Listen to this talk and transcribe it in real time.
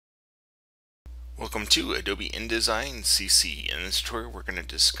Welcome to Adobe InDesign CC. In this tutorial we're going to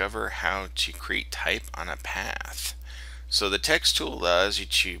discover how to create type on a path. So the text tool allows you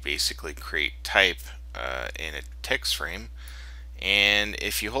to basically create type in a text frame, and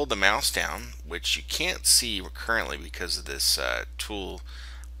if you hold the mouse down, which you can't see currently because of this tool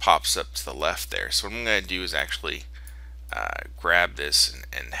pops up to the left there. So what I'm going to do is actually grab this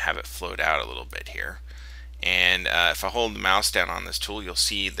and have it float out a little bit here. And if I hold the mouse down on this tool, you'll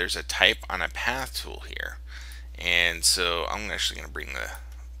see there's a type on a path tool here. And so I'm actually going to bring the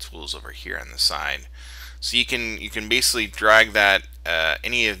tools over here on the side. So you can basically drag that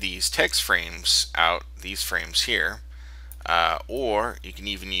any of these text frames out, these frames here, or you can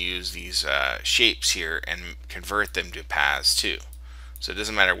even use these shapes here and convert them to paths too. So it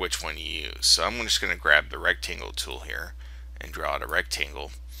doesn't matter which one you use. So I'm just going to grab the rectangle tool here and draw out a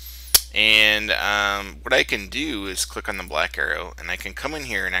rectangle. And what I can do is click on the black arrow, and I can come in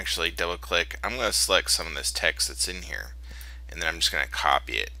here and actually double click. I'm going to select some of this text that's in here, and then I'm just going to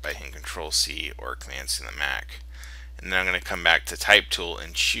copy it by hitting Control C or Command C on the Mac. And then I'm going to come back to type tool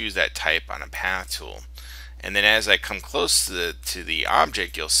and choose that type on a path tool. And then as I come close to the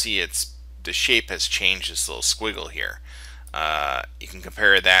object, you'll see the shape has changed, this little squiggle here. You can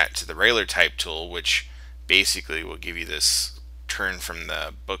compare that to the regular type tool, which basically will give you this turn from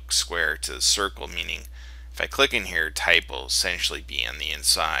the book square to the circle, meaning if I click in here, type will essentially be on the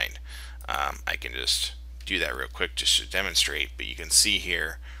inside. I can just do that real quick just to demonstrate, but you can see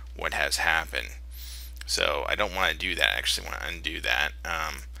here what has happened. So I don't want to do that. I actually want to undo that.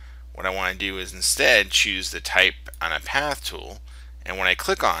 What I want to do is instead choose the type on a path tool, and when I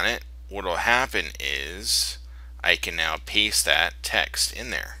click on it, what will happen is I can now paste that text in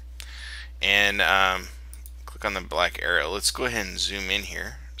there. And on the black arrow, let's go ahead and zoom in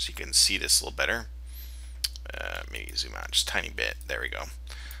here so you can see this a little better. Maybe zoom out just a tiny bit. There we go.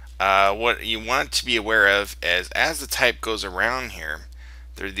 What you want to be aware of is as the type goes around here,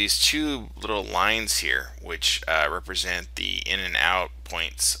 there are these two little lines here which represent the in and out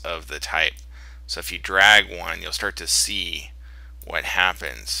points of the type. So if you drag one, you'll start to see what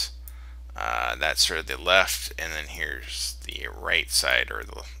happens. That's sort of the left, and then here's the right side, or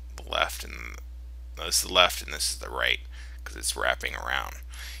the left, and this is the left and this is the right because it's wrapping around.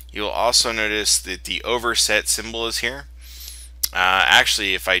 You'll also notice that the overset symbol is here.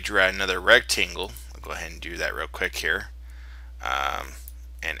 Actually, if I drew out another rectangle, I'll go ahead and do that real quick here,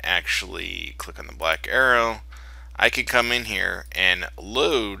 and actually click on the black arrow, I could come in here and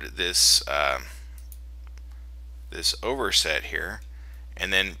load this this overset here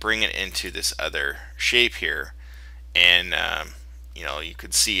and then bring it into this other shape here, and you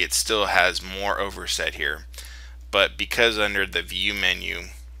can see it still has more overset here, but because under the view menu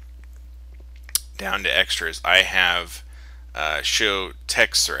down to extras I have show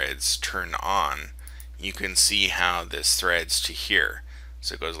text threads turned on, you can see how this threads to here.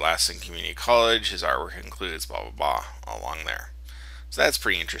 So it goes Lansing Community College, his artwork includes blah blah blah along there. So that's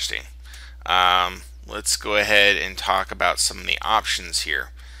pretty interesting. Let's go ahead and talk about some of the options here.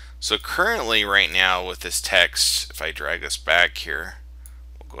 So currently right now with this text, if I drag this back here,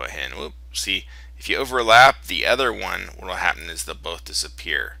 we'll go ahead and see if you overlap the other one, what will happen is they'll both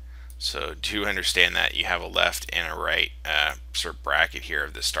disappear. So to understand that, you have a left and a right sort of bracket here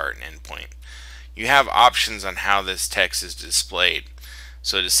of the start and end point. You have options on how this text is displayed.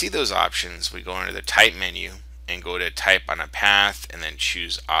 So to see those options, we go under the type menu and go to type on a path and then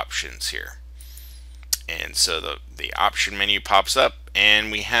choose options here. And so the option menu pops up,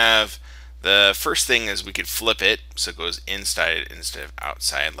 and we have the first thing is we could flip it so it goes inside instead of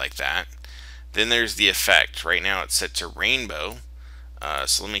outside like that. Then there's the effect. Right now it's set to rainbow.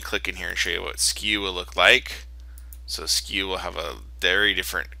 So let me click in here and show you what skew will look like. So skew will have a very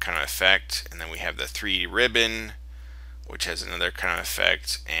different kind of effect, and then we have the 3D ribbon, which has another kind of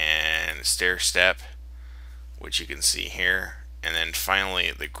effect, and stair step, which you can see here, and then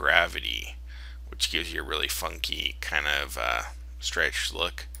finally the gravity, which gives you a really funky kind of stretched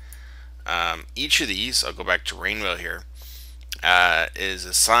look. Each of these, I'll go back to rainbow here, is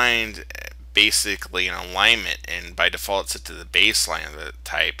assigned basically an alignment, and by default it's set to the baseline of the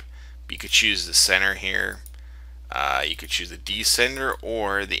type. But you could choose the center here, you could choose the descender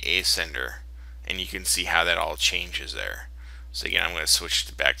or the ascender, and you can see how that all changes there. So again, I'm going to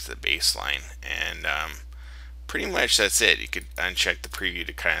switch back to the baseline, and pretty much that's it. You could uncheck the preview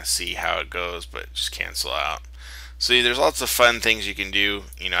to kind of see how it goes, but just cancel out. So there's lots of fun things you can do.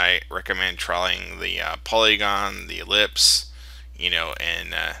 I recommend trying the polygon, the ellipse,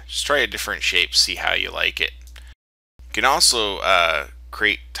 and just try a different shape, see how you like it. You can also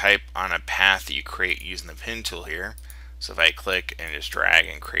create type on a path that you create using the pen tool here. So if I click and just drag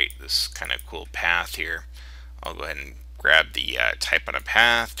and create this kind of cool path here, I'll go ahead and grab the type on a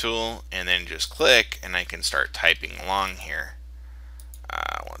path tool and then just click, and I can start typing along here.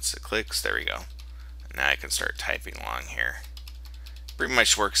 Once it clicks, there we go. Now I can start typing along here. Pretty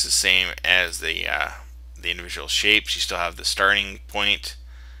much works the same as the individual shapes. You still have the starting point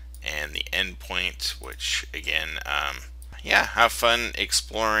and the end point, which again, yeah, have fun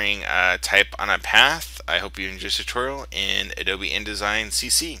exploring type on a path. I hope you enjoyed this tutorial in Adobe InDesign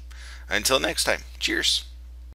CC. Until next time, cheers.